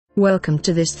Welcome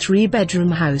to this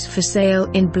 3-bedroom house for sale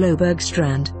in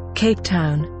Bloubergstrand, Cape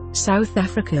Town, South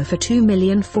Africa for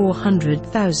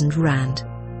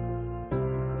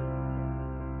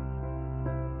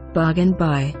R2,400,000. Bargain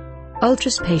buy.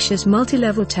 Ultra-spacious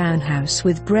multi-level townhouse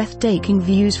with breathtaking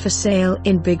views for sale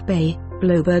in Big Bay,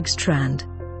 Bloubergstrand.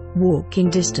 Walking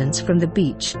distance from the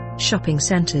beach, shopping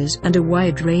centers and a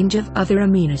wide range of other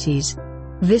amenities.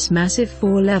 This massive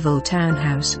 4-level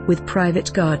townhouse with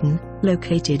private garden,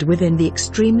 located within the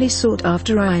extremely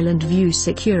sought-after Island View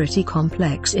Security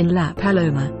Complex in La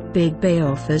Paloma, Big Bay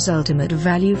offers ultimate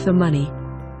value for money.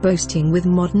 Boasting with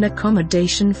modern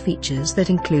accommodation features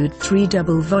that include 3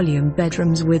 double-volume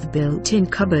bedrooms with built-in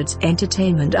cupboards,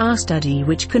 entertainment study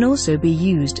which can also be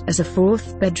used as a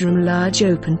 4th bedroom, large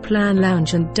open-plan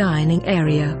lounge and dining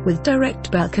area with direct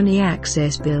balcony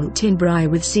access, built-in braai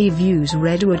with sea views,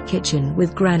 redwood kitchen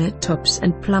with granite tops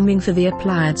and plumbing for the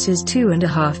appliances,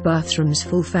 2.5 bathrooms,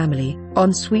 full family,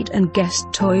 ensuite and guest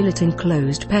toilet,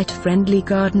 enclosed pet-friendly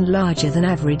garden, larger than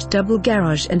average double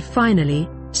garage, and finally,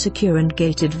 secure and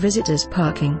gated visitors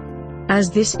parking. As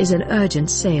this is an urgent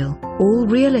sale, all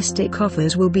realistic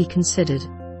offers will be considered.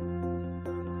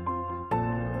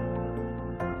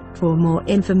 For more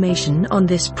information on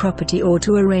this property or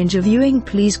to arrange a viewing,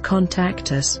 please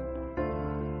contact us.